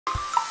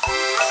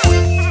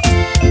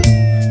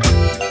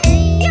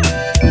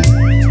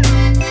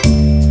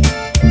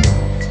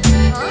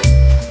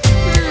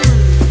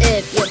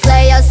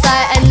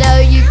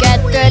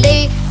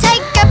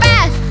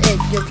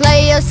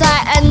play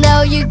outside and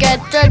know you get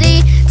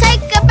dirty,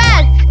 take a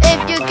bath.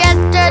 If you get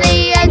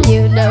dirty and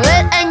you know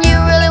it, and you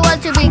really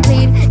want to be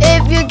clean.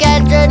 If you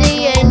get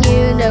dirty and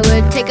you know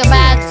it, take a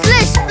bath.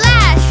 Splish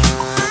splash.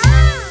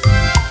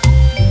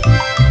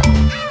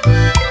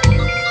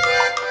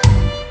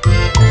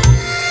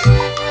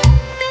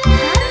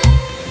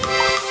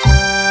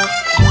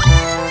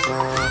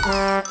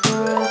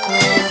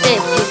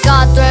 If you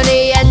got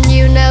dirty and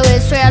you know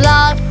it's for a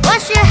lot,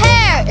 wash your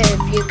hair.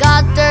 If you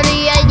got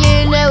dirty and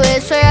you know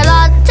it's for a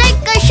lot, take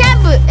a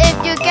shampoo.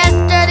 If you get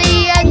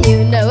dirty and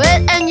you know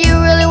it, and you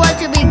really want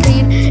to be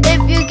clean.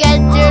 If you get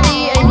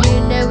dirty and you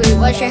know it,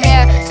 wash your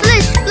hair.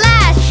 Splish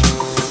splash.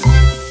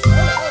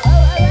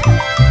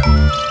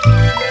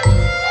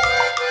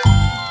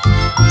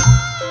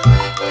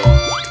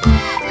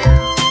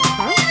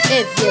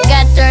 If you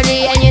get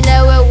dirty and you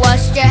know it,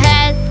 wash your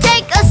head.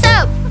 Take a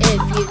soap.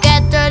 If you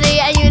get dirty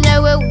and you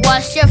know it,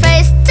 wash your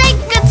face. Take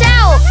a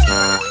towel.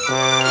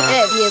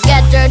 If you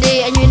get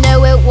dirty and you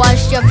know it,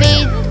 wash your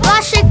feet.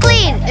 Wash it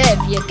clean. If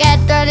you get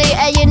dirty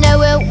and you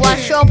know it,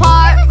 wash your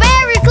part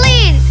very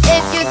clean.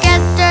 If you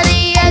get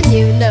dirty and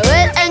you know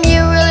it, and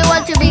you really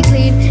want to be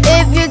clean.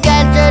 If you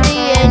get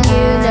dirty and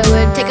you know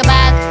it, take a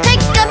bath.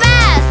 Take a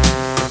bath.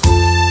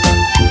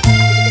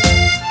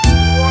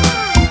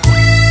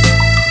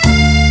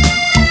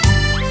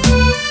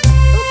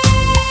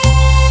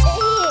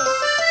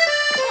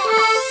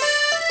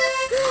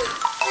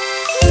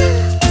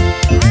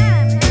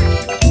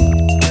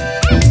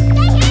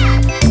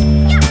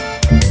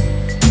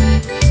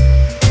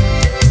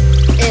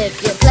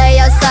 If you play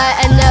outside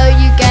and know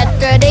you get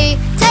dirty,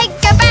 take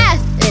a bath.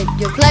 If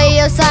you play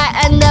outside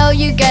and know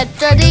you get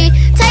dirty,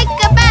 take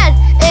a bath.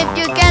 If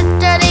you get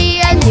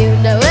dirty and you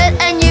know it,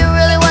 and you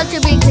really want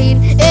to be clean.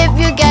 If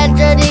you get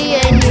dirty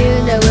and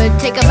you know it,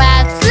 take a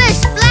bath. Splish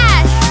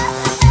splash.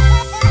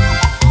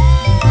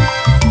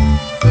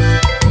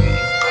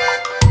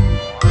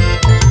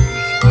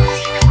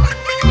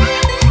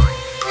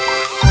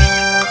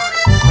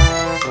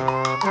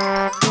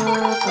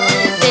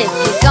 If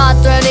you got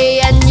dirty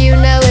and you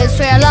know it's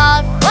for a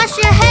lot, wash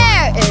your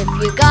hair. If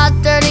you got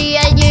dirty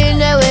and you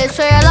know it's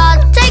for a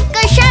lot, take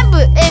a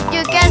shampoo. If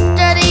you get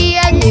dirty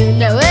and you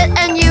know it,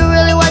 and you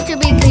really want to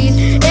be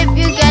clean. If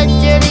you get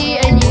dirty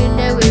and you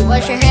know it,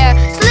 wash your hair.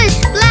 Splish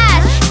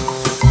splash.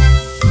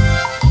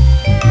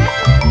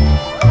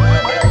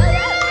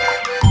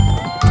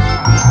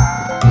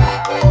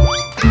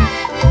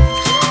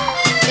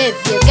 If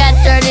you get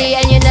dirty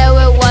and you know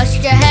it, wash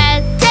your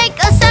head. Take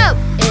a soap.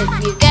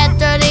 If you get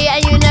dirty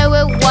and you know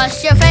it,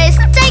 wash your face.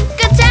 Take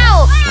a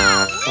towel.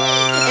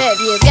 If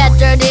you get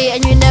dirty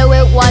and you know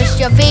it, wash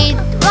your feet.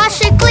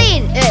 Wash it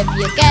clean. If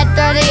you get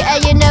dirty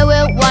and you know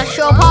it, wash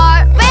your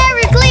part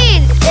very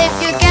clean. If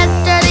you get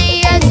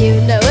dirty and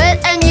you know it,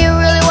 and you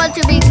really want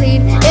to be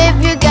clean. If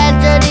you get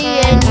dirty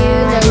and you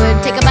know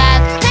it, take a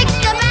bath. Take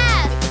a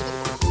bath.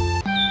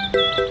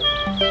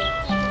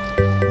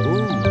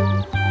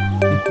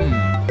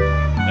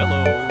 Hello.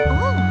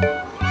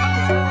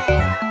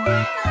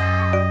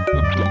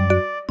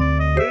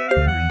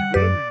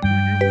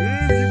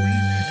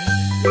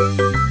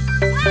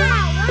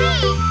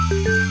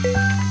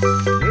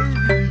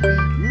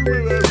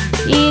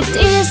 It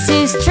is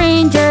a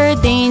stranger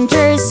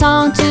danger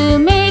song to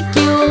make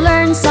you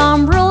learn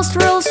some rules,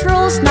 rules,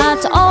 rules.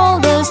 Not all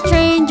the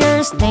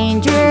strangers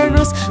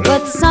dangerous,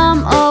 but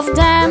some of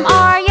them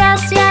are.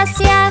 Yes, yes,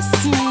 yes.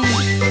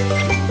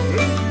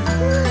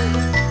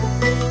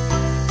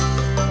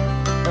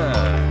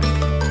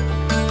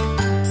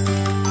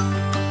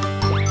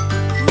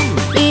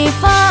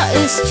 If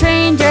a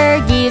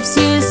stranger gives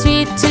you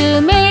sweet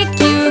to make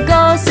you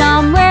go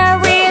somewhere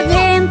with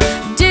him,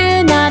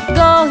 do not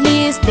go,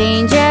 he's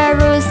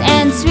dangerous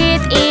and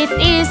sweet. It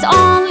is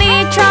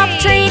only trap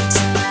treat.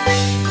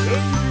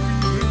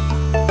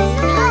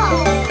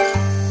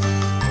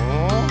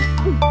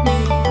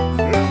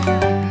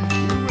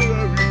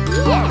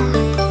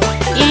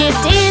 It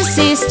is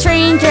a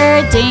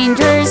stranger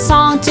danger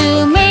song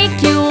to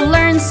make you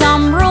learn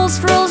some rules,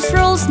 rules,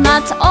 rules.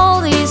 Not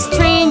all is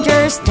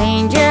strangers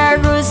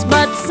dangerous,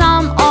 but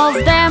some of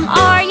them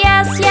are.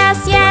 Yes,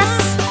 yes, yes.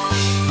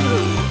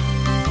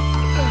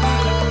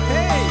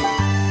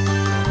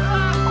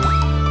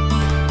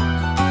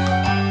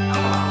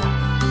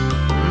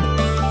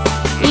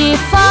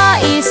 If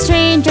a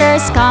stranger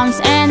comes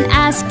and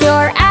asks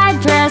your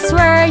address,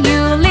 where you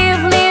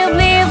live, live,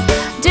 live,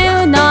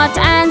 do not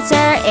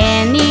answer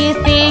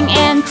anything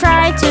and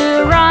try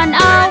to run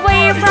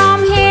away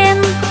from him.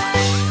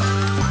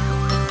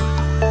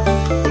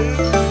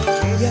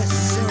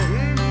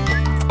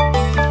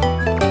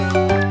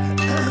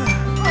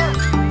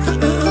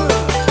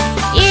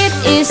 It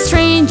is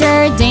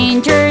stranger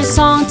danger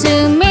song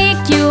to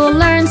make you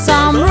learn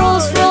some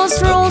rules,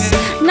 rules, rules.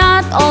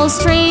 Not all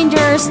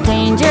strangers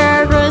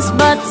dangerous,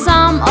 but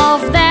some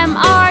of them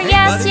are.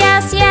 Yes,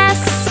 yes, yes.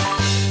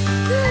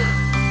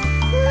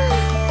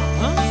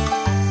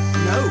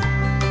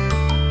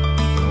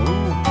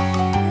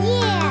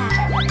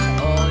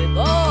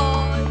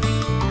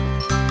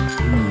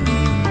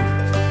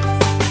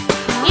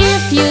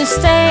 If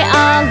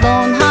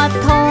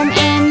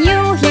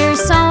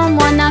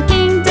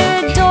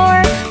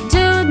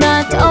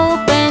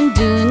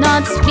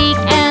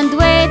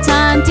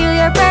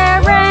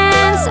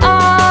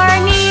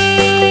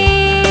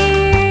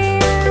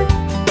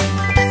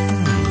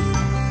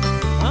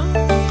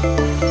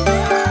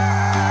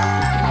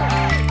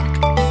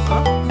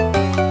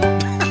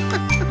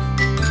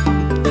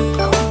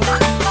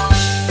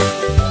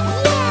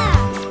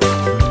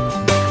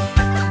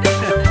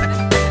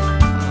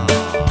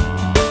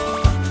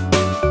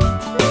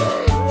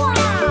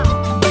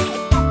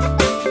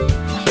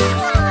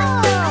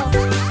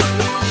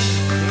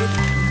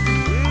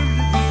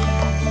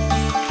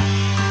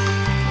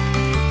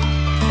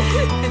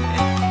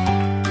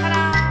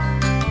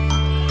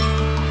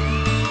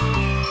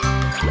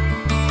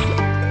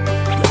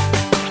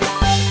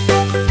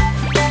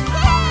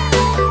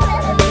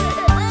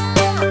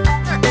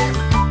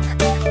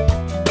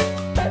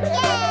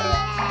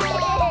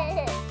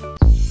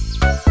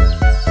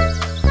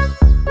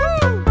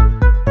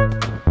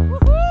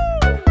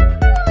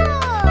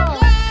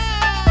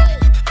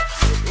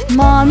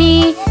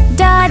Mommy,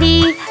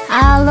 Daddy,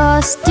 I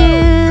lost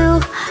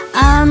you.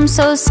 I'm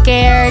so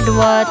scared,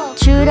 what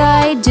should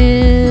I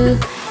do?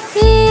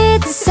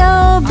 It's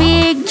so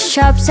big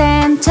shop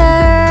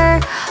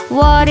center.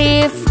 What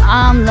if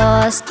I'm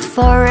lost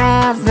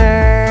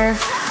forever?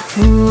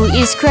 Who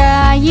is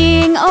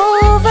crying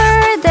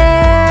over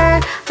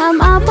there?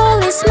 I'm a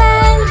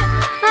policeman,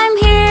 I'm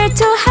here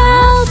to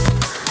help.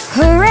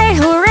 Hooray,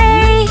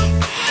 hooray!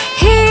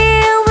 He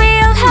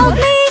will help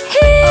me.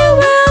 He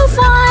will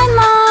find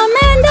Mom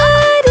and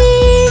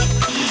Daddy.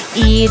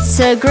 It's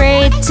so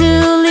great to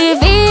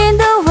live in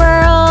the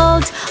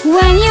world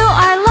when you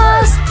are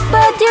lost,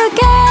 but you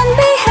can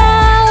be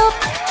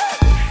helped.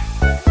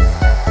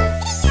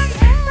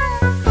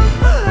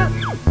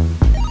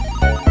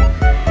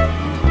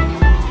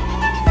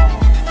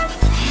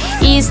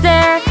 Is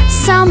there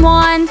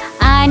someone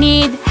I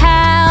need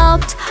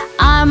help?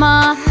 I'm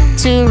a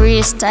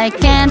tourist, I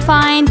can't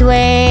find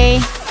way.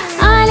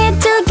 I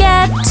need to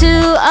get to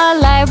a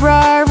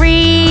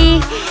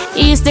library.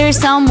 Is there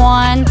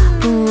someone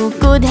who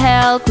could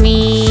help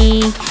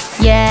me?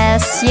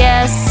 Yes,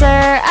 yes,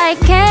 sir, I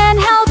can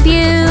help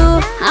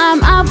you.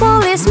 I'm a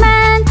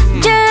policeman,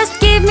 just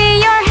give me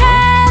your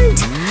hand.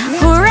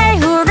 Hooray,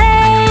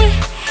 hooray!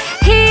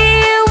 He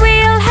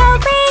will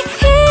help me,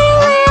 he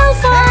will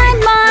find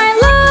my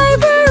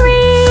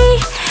library.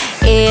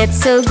 It's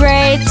so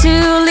great to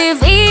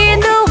live in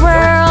the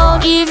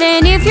world.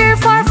 Even if you're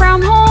far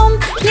from home,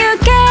 you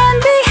can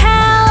be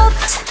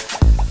helped.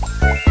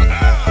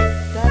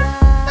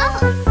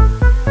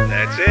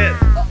 That's it.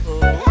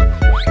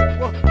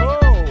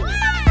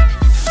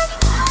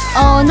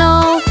 Oh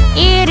no,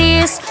 it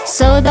is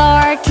so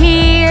dark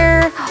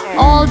here.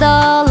 All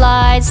the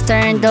lights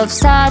turned off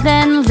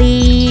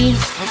suddenly.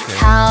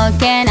 How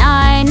can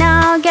I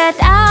now get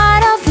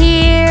out of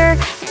here?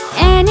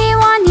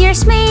 Anyone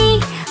hears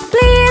me?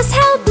 Please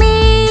help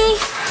me.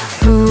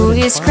 Who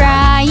is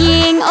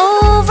crying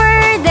over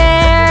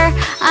there?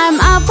 I'm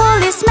a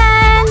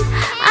policeman,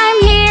 I'm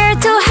here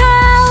to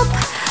help.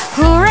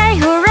 Hooray,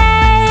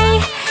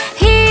 hooray!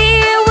 He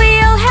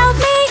will help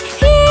me,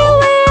 he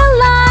will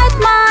light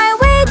my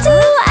way to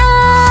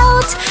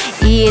out.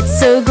 It's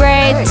so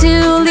great to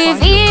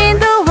live in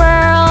the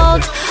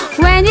world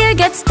when you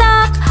get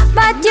stuck,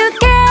 but you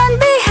can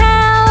be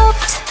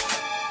helped.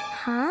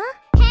 Huh?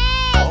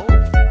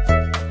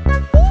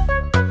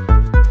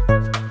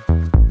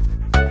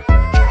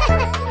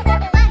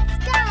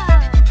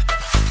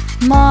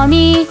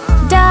 Mommy,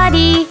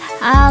 Daddy,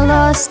 I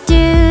lost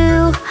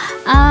you.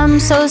 I'm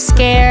so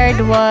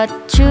scared, what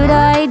should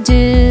I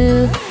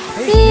do?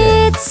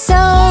 It's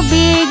so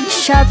big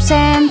shop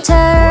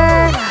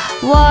center.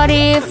 What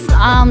if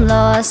I'm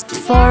lost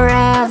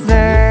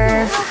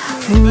forever?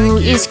 Who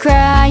is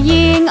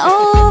crying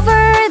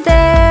over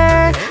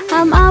there?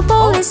 I'm a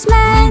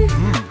policeman,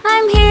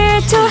 I'm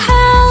here to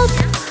help.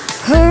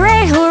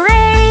 Hooray,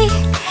 hooray!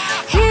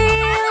 He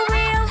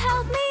will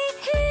help me.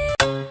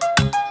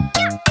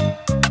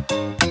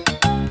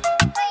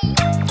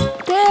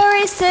 There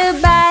is a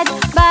bad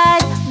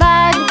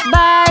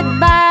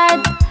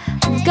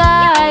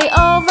guy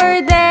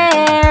over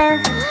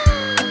there.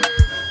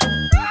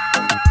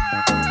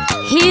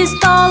 He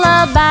stole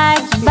a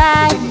bag.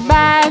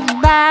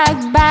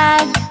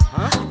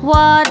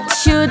 What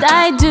should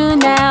I do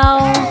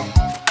now?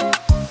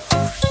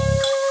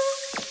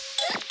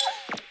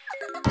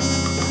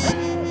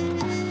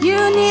 You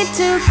need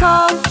to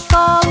call.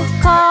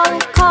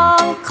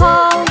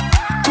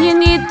 You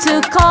need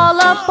to call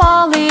a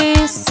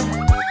police.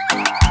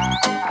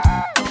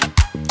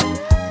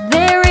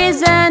 There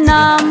is a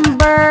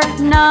number.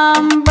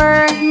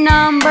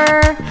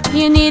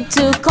 You need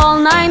to call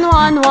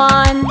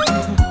 911.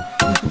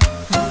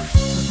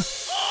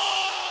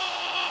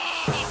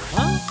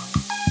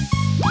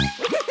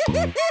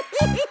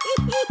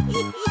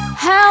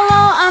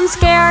 Hello, I'm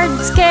scared.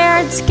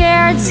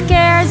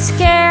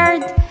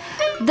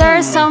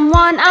 There's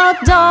someone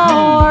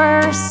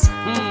outdoors.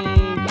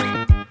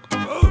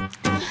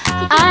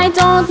 I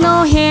don't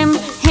know him.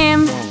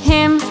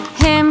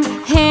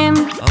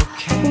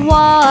 Okay.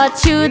 What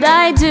should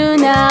I do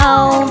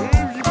now?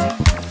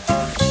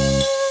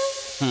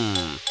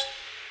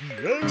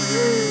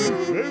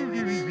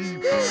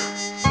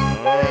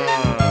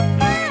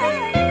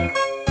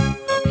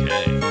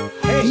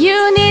 Okay. You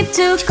need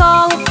to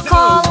call.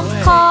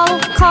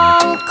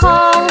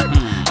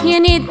 You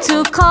need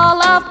to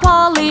call a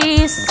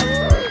police.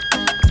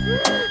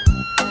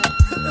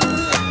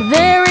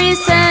 There is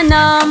a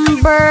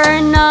number.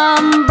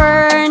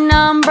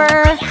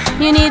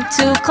 You need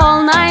to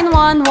call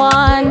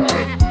 911.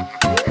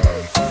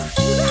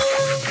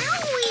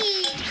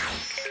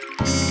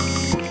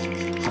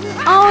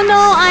 Oh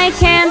no, I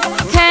can't.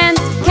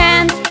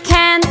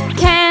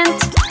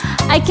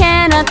 I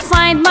cannot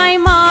find my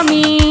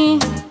mommy.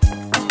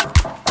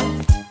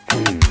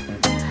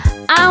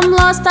 I'm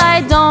lost,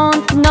 I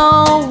don't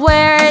know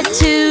where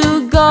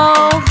to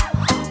go.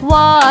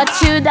 What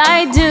should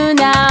I do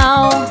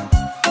now?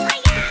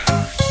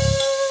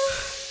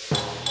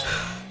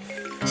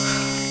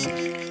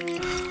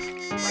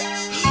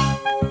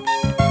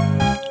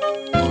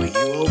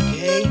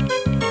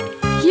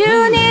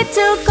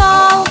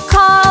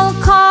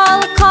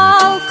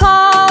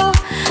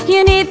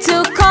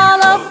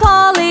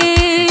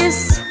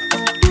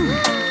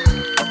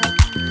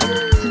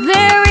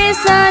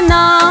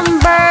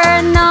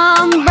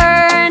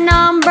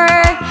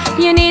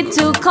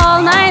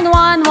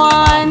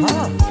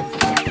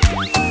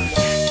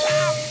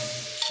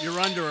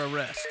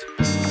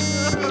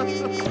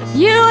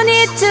 You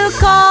need to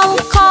call,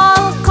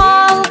 call,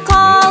 call,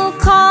 call,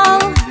 call.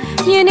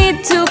 You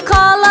need to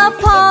call a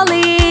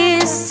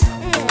police.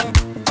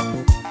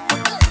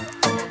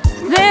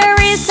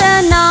 There is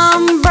a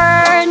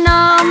number,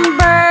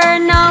 number,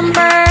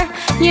 number.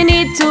 You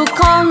need to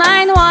call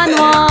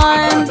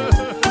 911.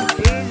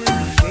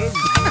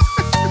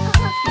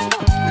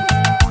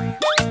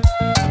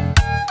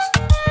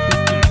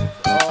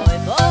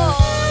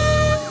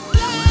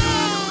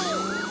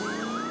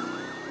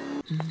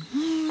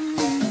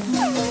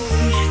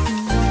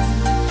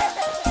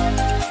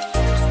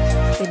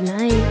 Good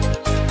night.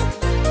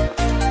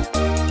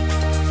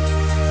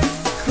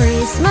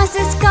 Christmas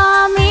is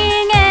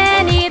coming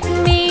and it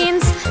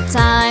means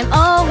time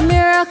of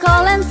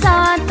miracle and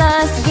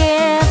Santa's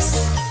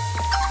gifts.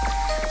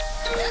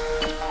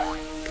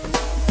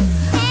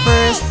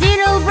 First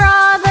little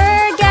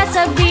brother gets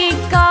a big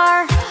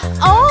car.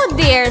 Oh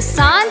dear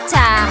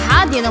Santa,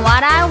 how do you know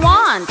what I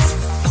want?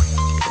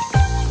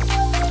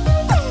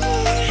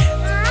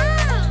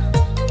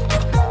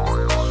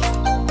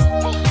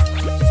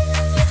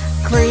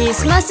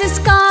 Christmas is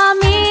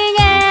coming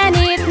and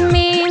it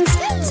means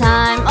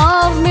time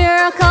of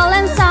miracle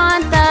and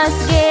Santa's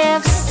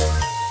gifts.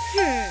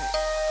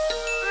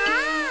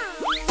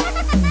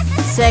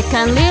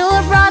 Second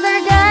little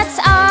brother gets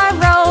a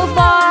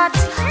robot.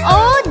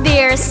 Oh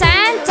dear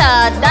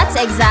Santa, that's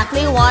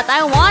exactly what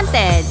I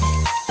wanted.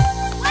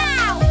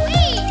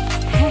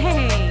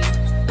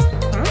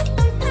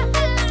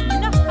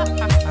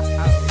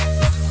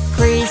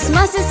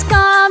 Christmas is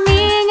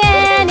coming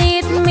and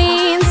it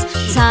means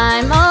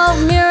time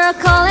of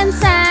miracle and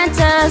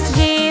Santa's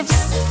gifts.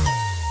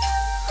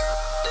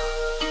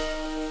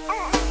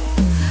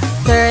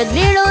 Third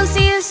little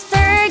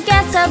sister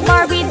gets a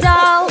Barbie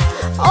doll.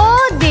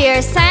 Oh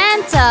dear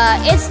Santa,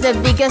 it's the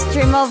biggest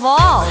dream of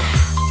all.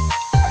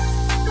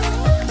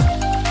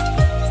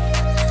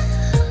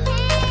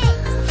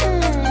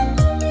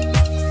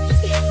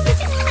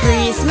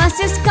 Christmas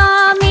is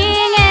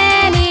coming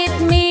and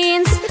it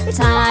means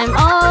time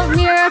of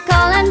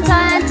miracle and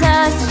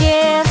Santa's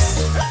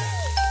gifts.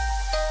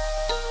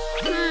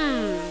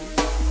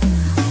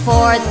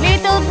 Fourth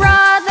little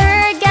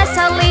brother gets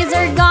a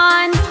laser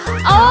gun.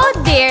 Oh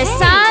dear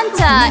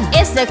Santa,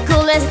 it's the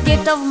coolest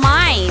gift of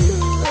mine.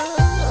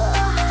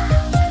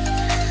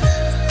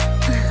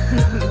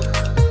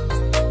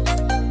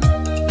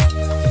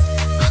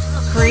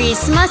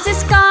 Christmas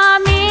is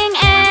coming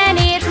and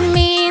it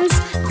means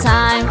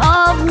time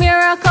of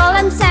miracle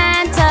and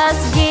Santa's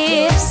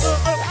gifts.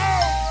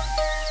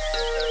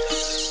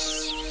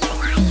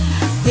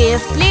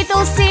 Fifth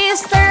little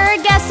sister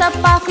gets a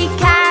puffy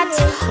cat.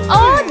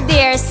 Oh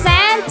dear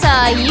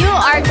Santa, you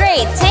are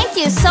great. Thank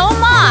you so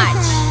much.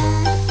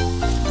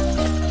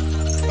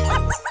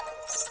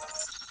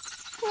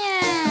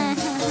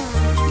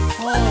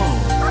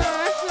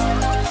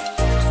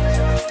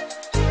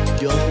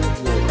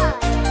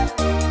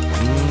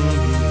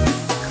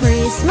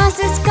 Christmas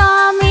is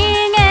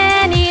coming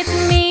and it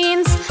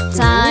means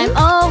time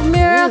of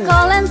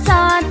miracle and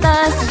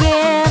Santa's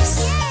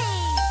gifts.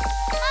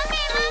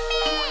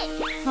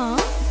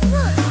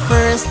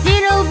 First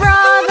little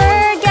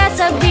brother gets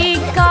a big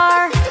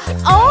car.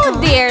 Oh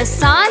dear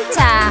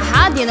Santa,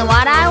 how do you know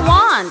what I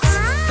want?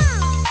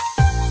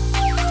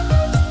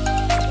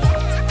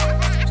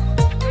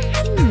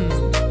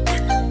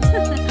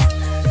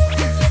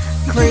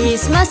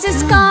 Christmas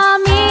is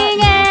coming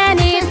and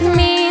it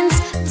means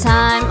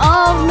time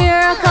of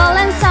miracle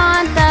and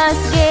Santa's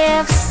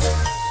gifts.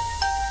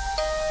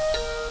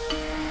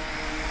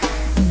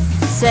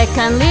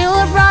 Second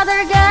little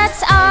brother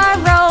gets a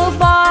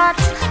robot.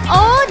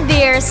 Oh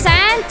dear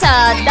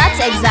Santa, that's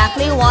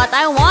exactly what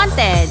I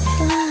wanted.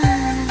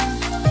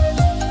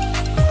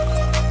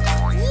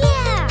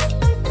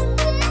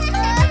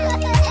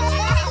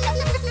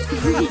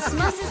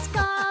 Christmas is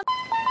coming.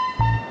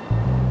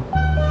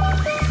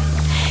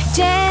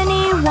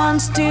 Jenny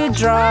wants to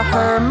draw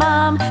her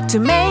mom to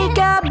make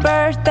a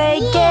birthday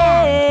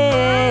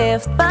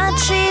gift, but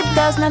she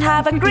does not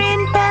have a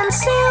green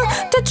pencil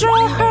to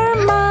draw her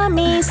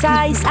mommy's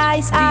eyes.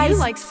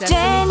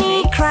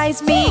 Jenny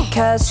cries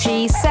because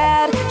she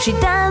said she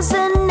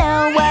doesn't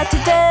know what to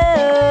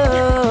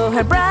do.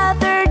 Her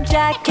brother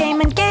Jack came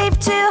and gave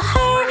to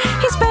her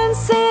his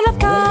pencil of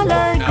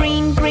color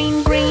green,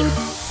 green, green.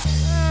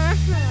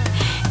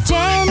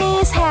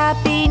 Jenny's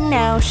happy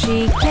now,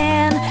 she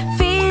can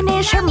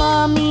finish her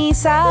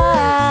mommy's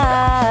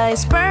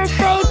eyes.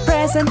 Birthday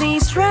present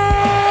is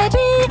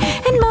ready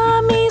and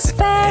mommy's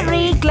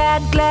very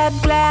glad, glad,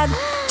 glad.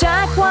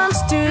 Jack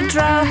wants to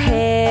draw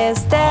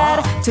his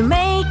dad to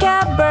make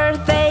a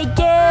birthday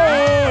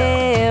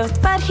gift,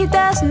 but he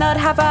does not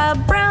have a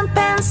brown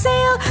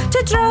pencil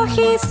to draw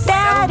his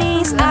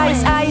daddy's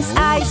eyes.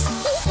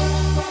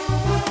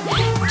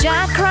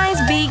 Jack cries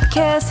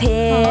because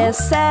he's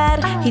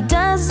sad, he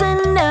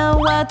doesn't know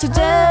what to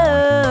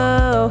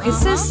do. His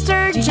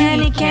sister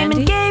Jenny came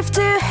and gave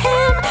to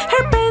him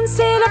her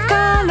pencil of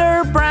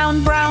color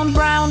brown, brown,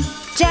 brown.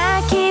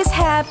 Jack is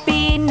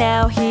happy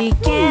now, he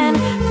can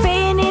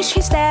finish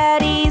his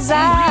daddy's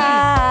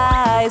eyes.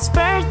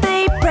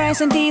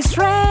 present is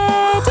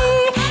ready,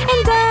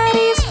 and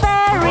Daddy's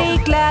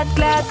very glad,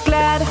 glad,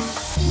 glad.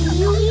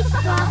 You eat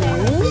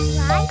strawberries,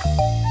 right?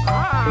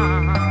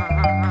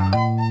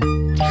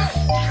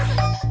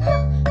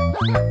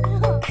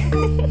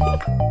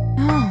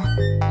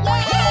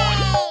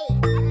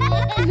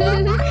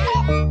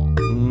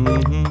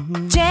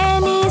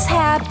 Jenny's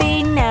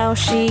happy now,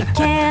 she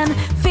can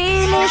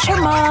finish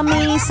her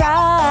mommy's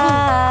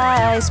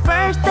eyes.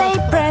 Birthday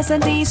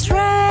present is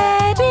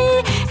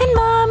ready, and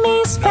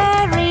mommy's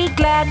very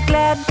glad,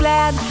 glad,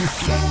 glad.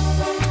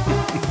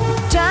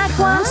 Jack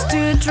wants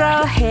to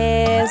draw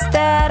his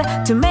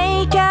dad to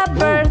make a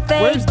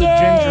birthday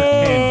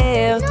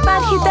gift,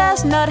 but he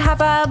does not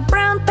have a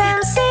brown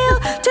pencil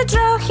to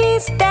draw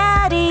his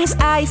daddy's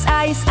eyes,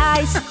 eyes,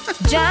 eyes.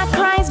 Jack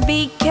cries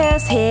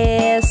because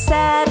he's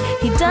sad,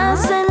 he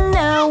doesn't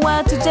know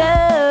what to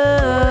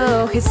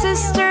do. His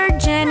sister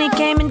Jenny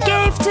came and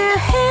gave to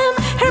him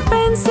her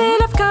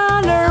pencil of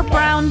color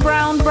brown,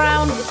 brown,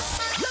 brown.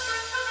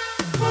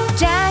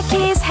 Jack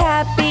is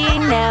happy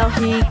now,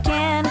 he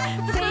can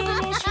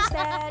finish his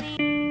daddy.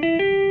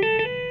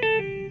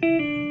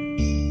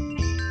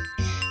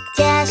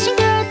 Dashing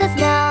through the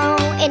snow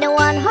in a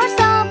one-horse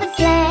open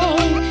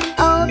sleigh,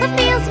 all the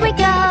fields we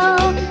go,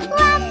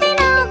 laughing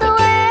all the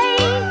way.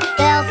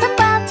 Bells and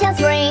bobtails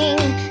ring,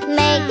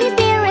 making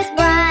spirits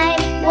bright.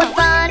 What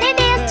fun it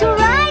is to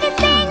ride and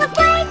sing a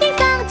sleighing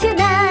song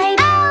tonight!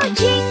 Oh,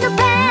 jingle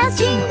bells,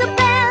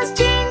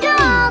 jingle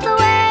all the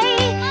way.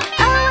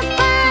 Oh, what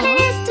fun it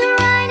is to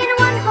ride in a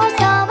one-horse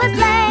open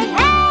sleigh.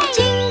 Hey,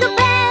 jingle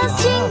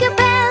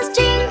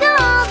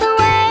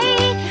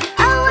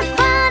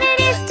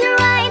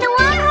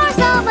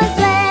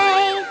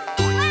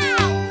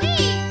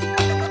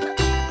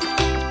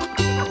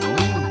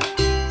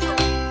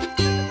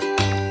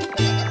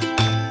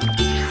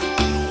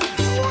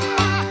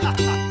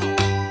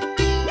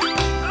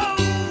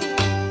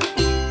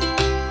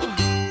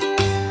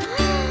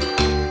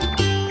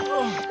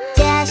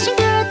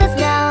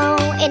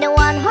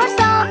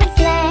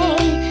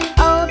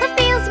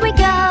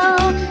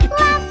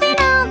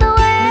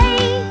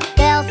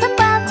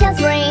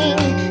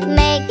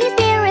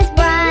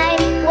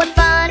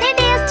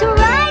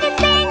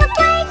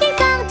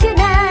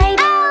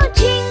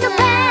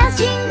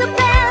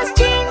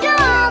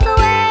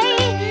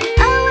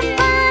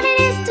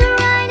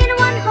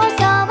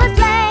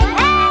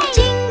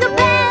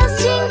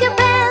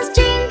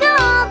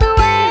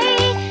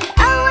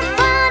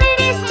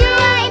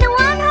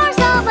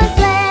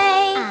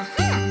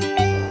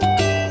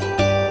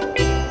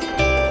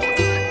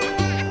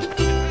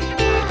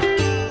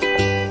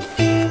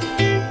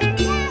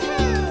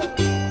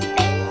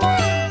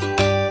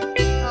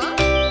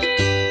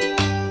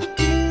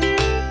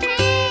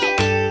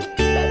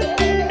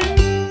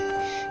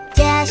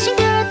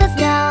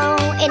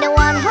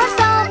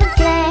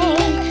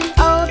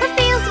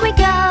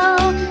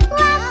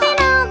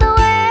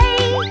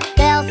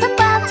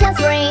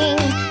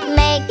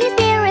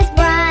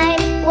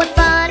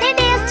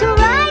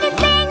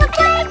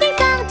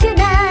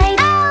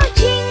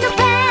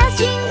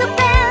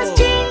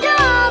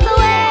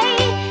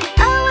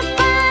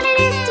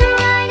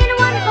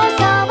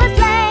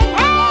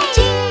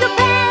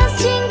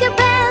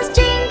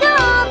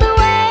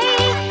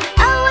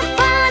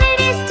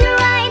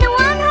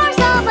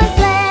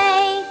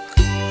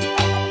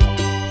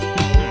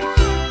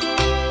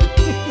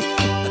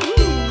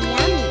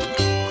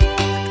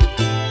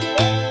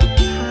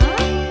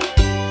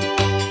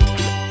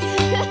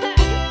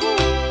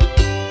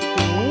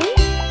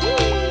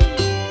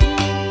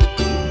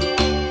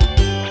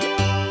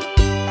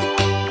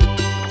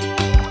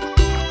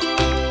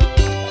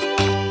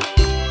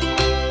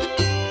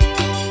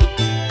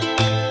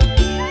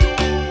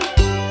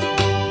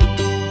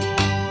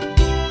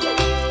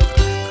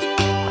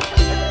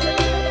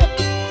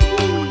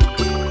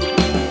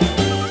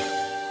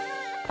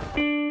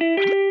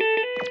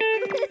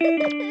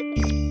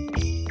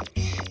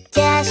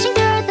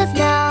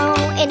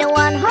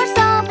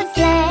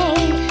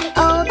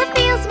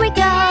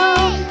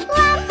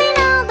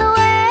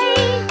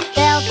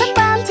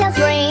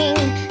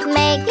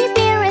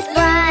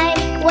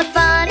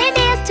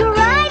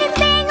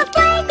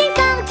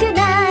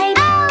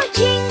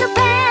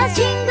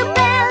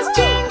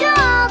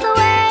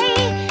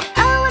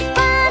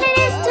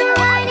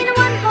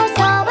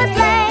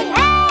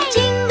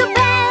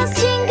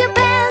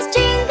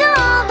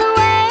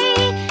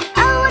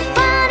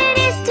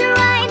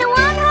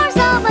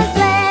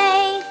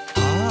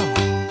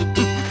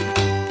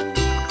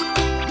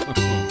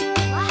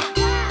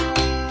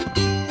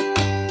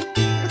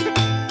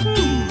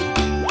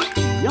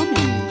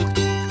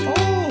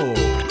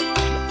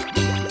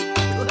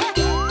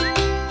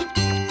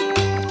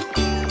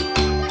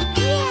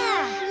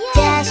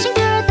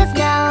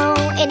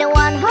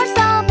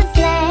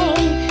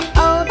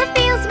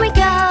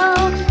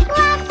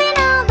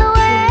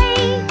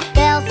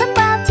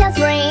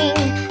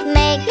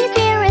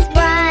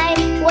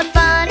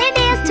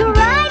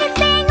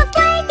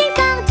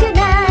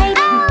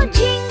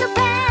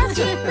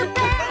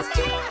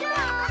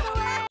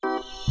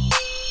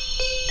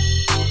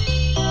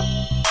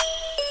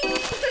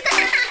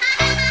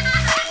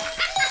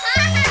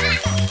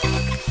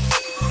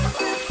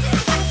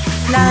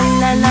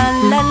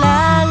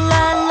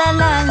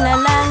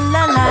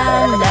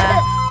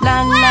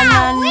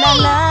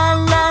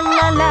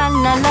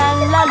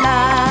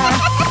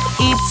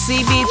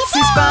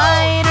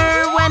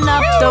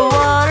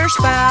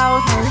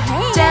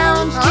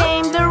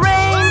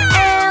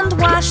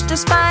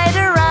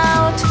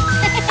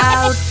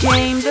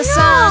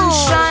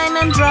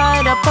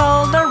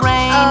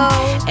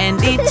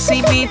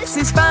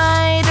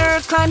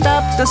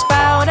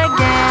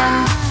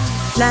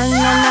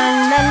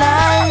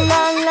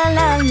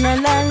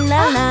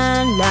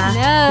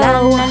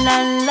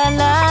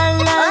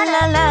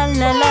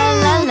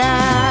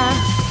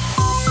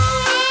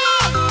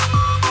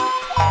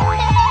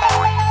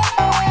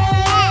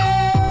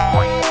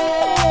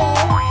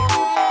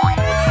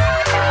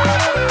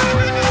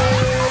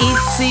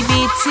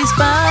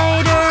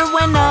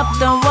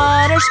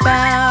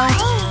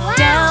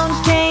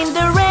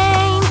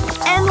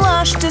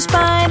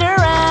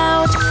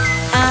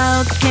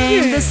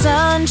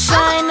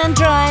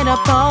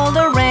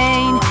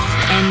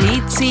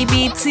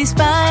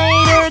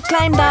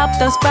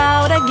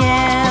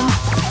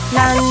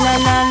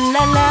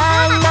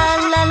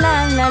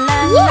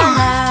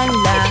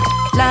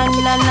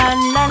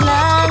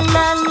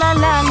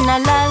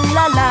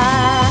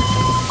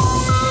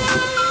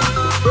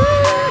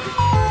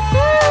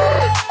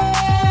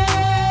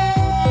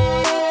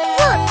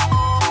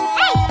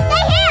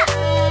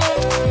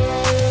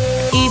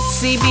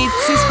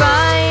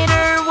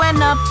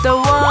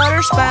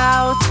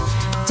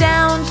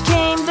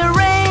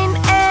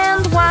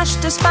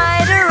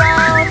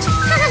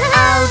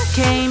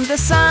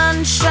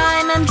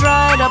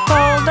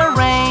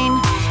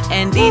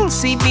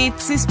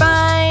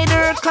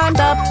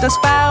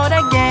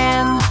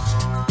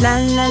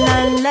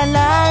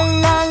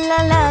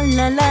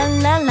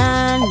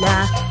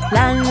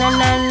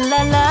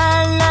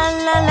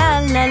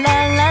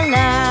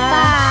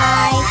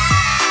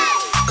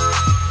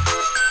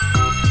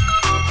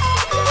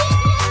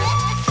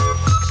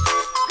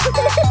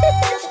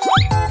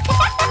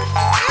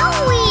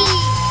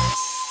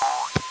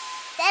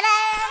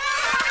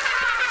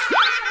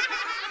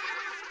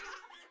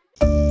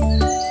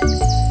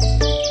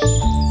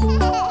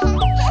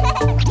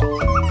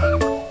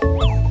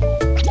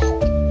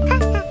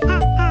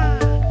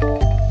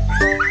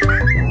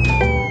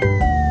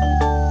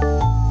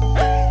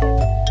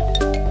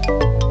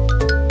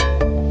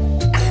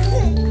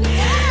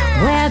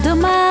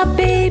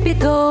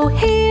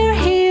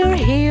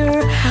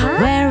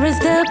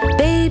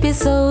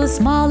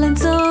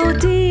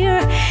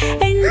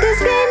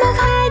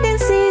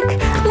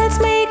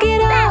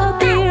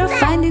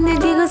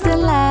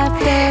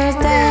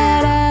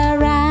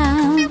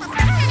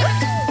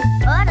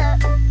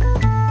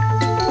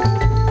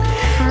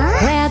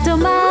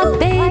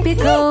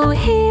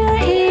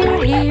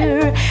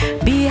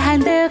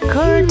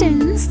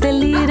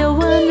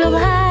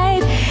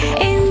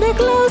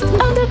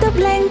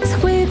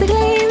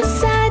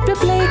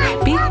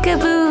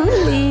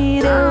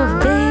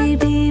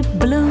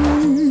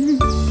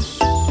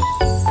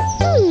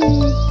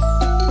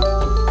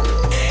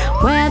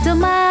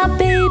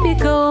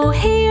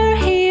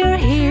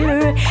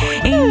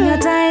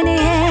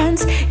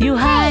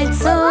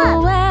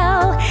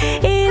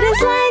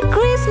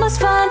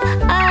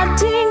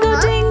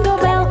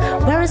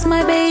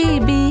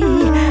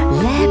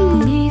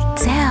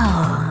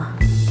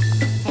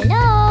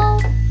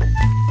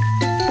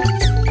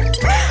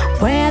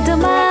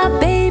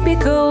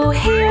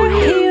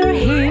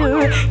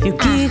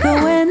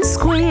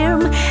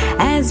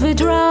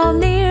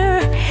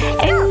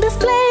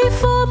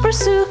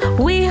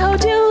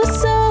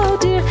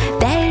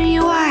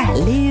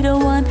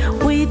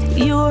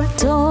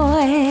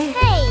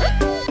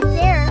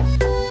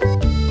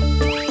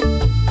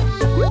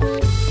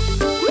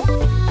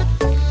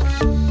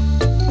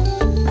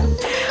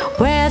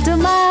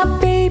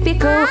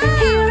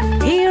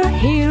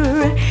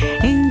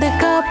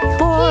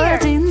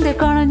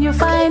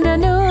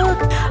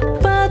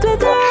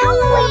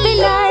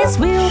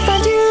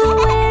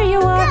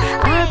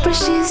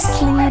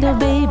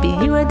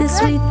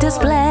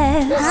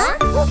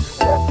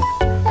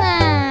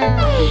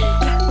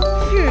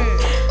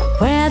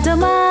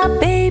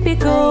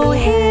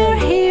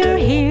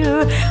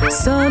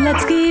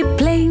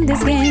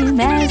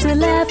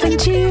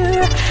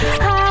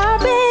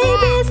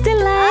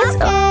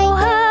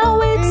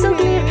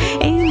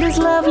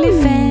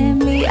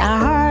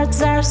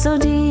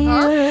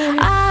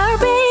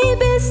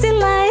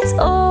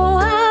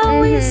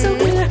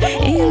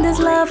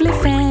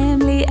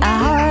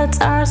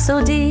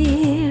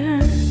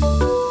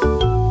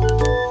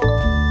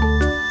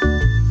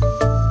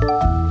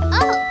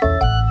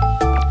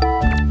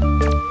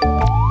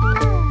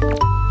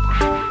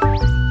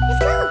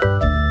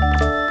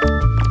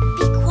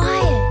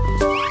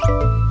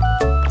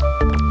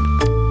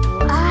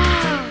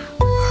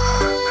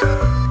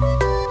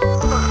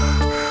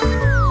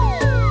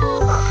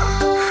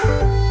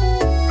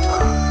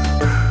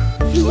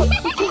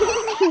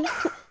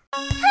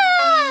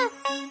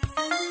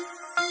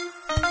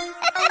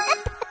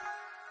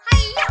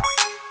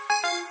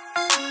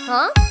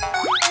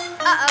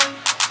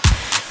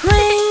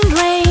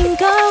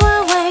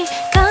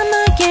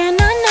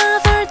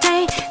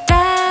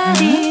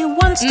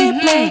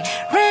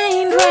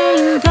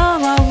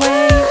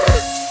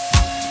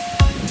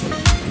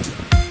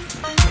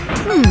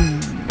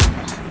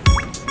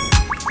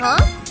Huh?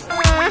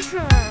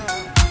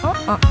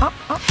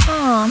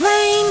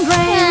 Rain,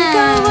 rain,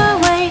 go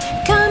away.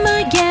 Come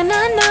again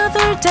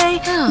another day.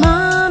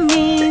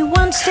 Mommy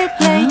wants to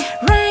play.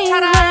 Rain,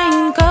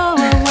 rain, go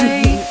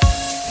away.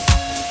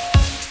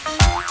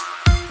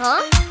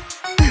 Huh?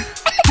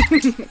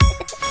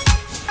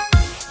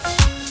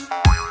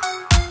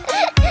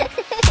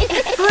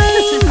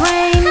 Rain,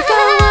 rain,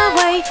 go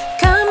away.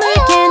 Come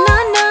again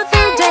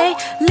another day.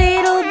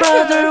 Little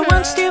brother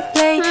wants to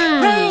play.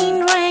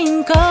 Rain,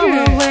 rain, go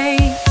away.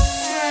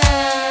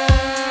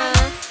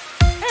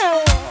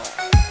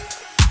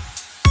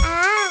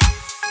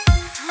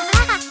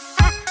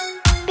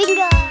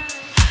 Bingo!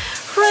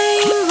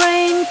 Rain,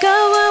 rain, go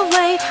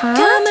away.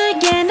 Come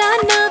again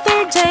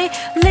another day.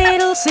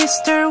 Little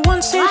sister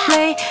wants to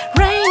play.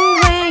 Rain,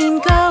 rain,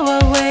 go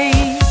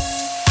away.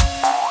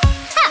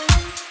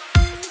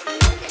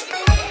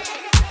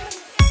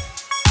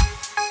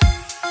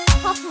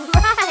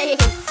 Alright!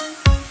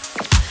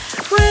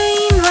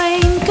 Rain,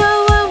 rain, go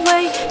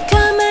away.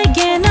 Come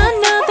again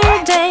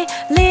another day.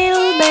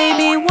 Little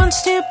baby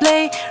wants to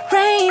play.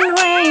 Rain,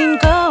 rain,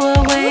 go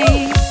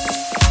away.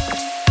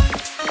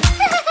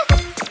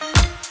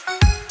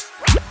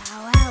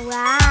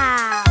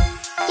 Wow!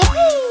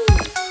 Yippee!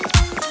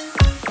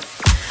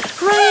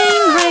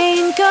 Rain,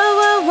 rain, go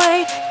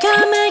away.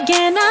 Come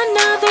again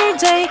another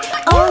day.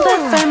 All the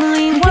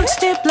family wants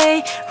to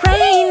play.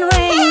 Rain,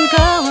 rain,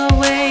 go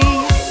away.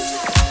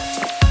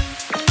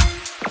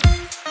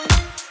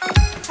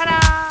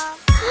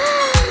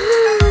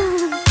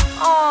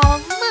 Oh,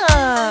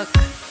 look!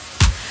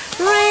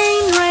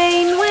 Rain,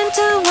 rain went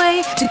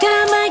away to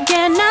come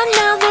again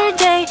another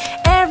day.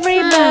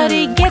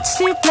 Everybody gets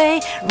to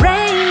play.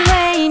 Rain,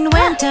 rain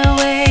went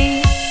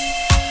away.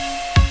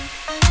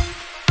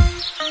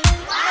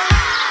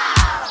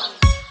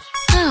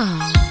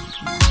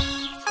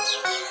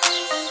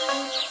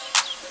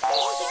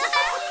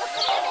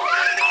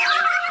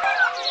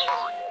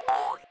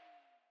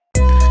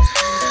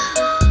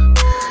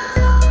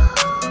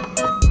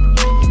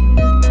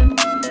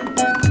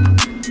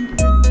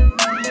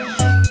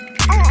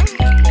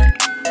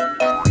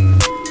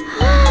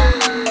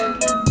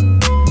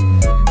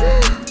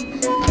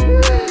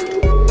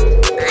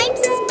 I'm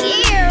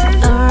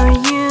scared! Are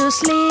you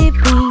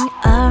sleeping?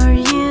 Are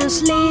you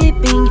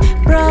sleeping?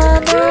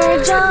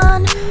 Brother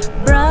John,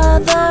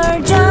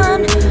 Brother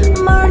John.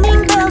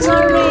 Morning bells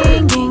are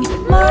ringing.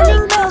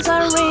 Morning bells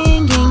are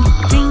ringing.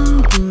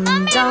 Ding,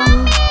 ding,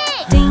 dong.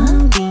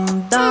 Ding, ding,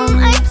 dong.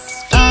 I'm Are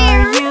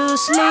scared! you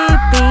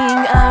sleeping?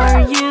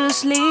 Are you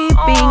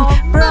sleeping?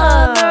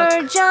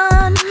 Brother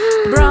John,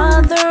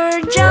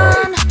 Brother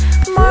John.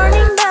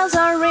 Morning bells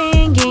are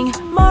ringing.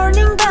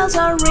 Morning bells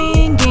are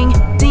ringing.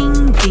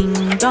 Ding, ding,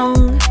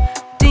 dong.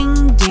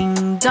 Ding,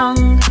 ding,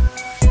 dong.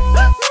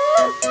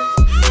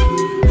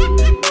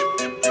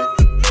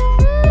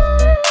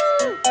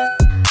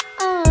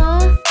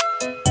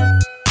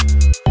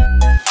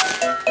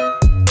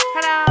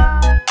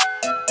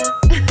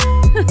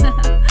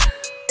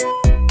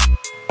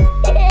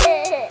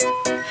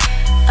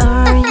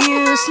 Are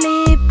you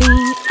sleeping?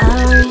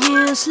 Are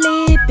you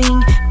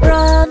sleeping?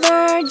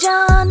 Brother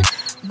John,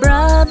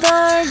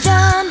 Brother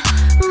John.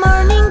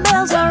 Morning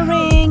bells are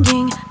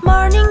ringing.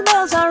 Morning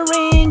bells are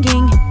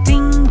ringing.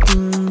 Ding,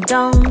 ding,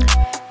 dong.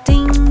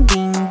 Ding,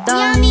 ding, dong.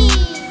 Yummy!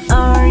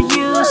 Are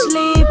you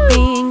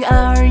sleeping?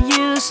 Are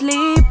you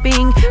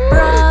sleeping?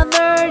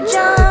 Brother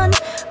John,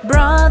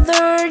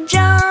 Brother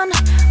John.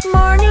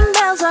 Morning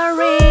bells are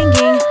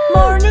ringing.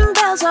 Morning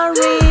bells are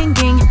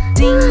ringing.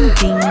 Ding,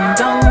 ding,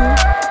 dong.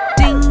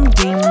 Ding,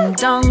 ding,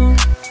 dong.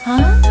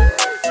 Huh?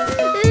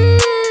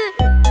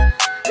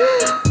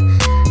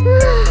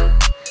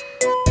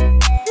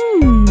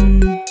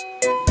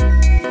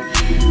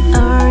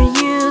 Are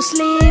you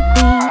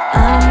sleeping?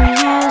 Are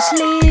you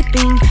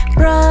sleeping?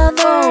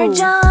 Brother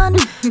John,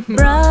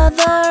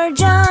 Brother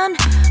John.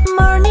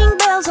 Morning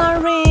bells are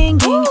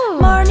ringing.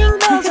 Morning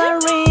bells are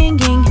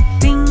ringing.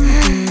 Ding,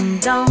 ding,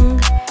 dong.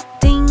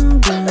 Ding,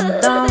 ding,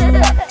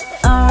 dong.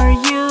 Are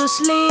you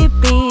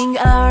sleeping?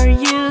 Are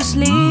you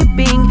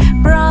sleeping?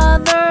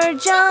 Brother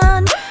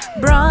John,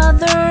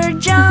 Brother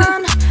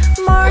John.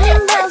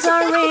 Morning bells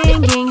are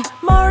ringing.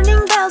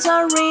 Morning bells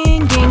are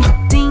ringing.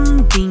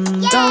 Ding, ding,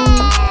 dong.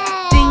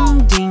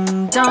 Ding,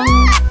 ding, dong.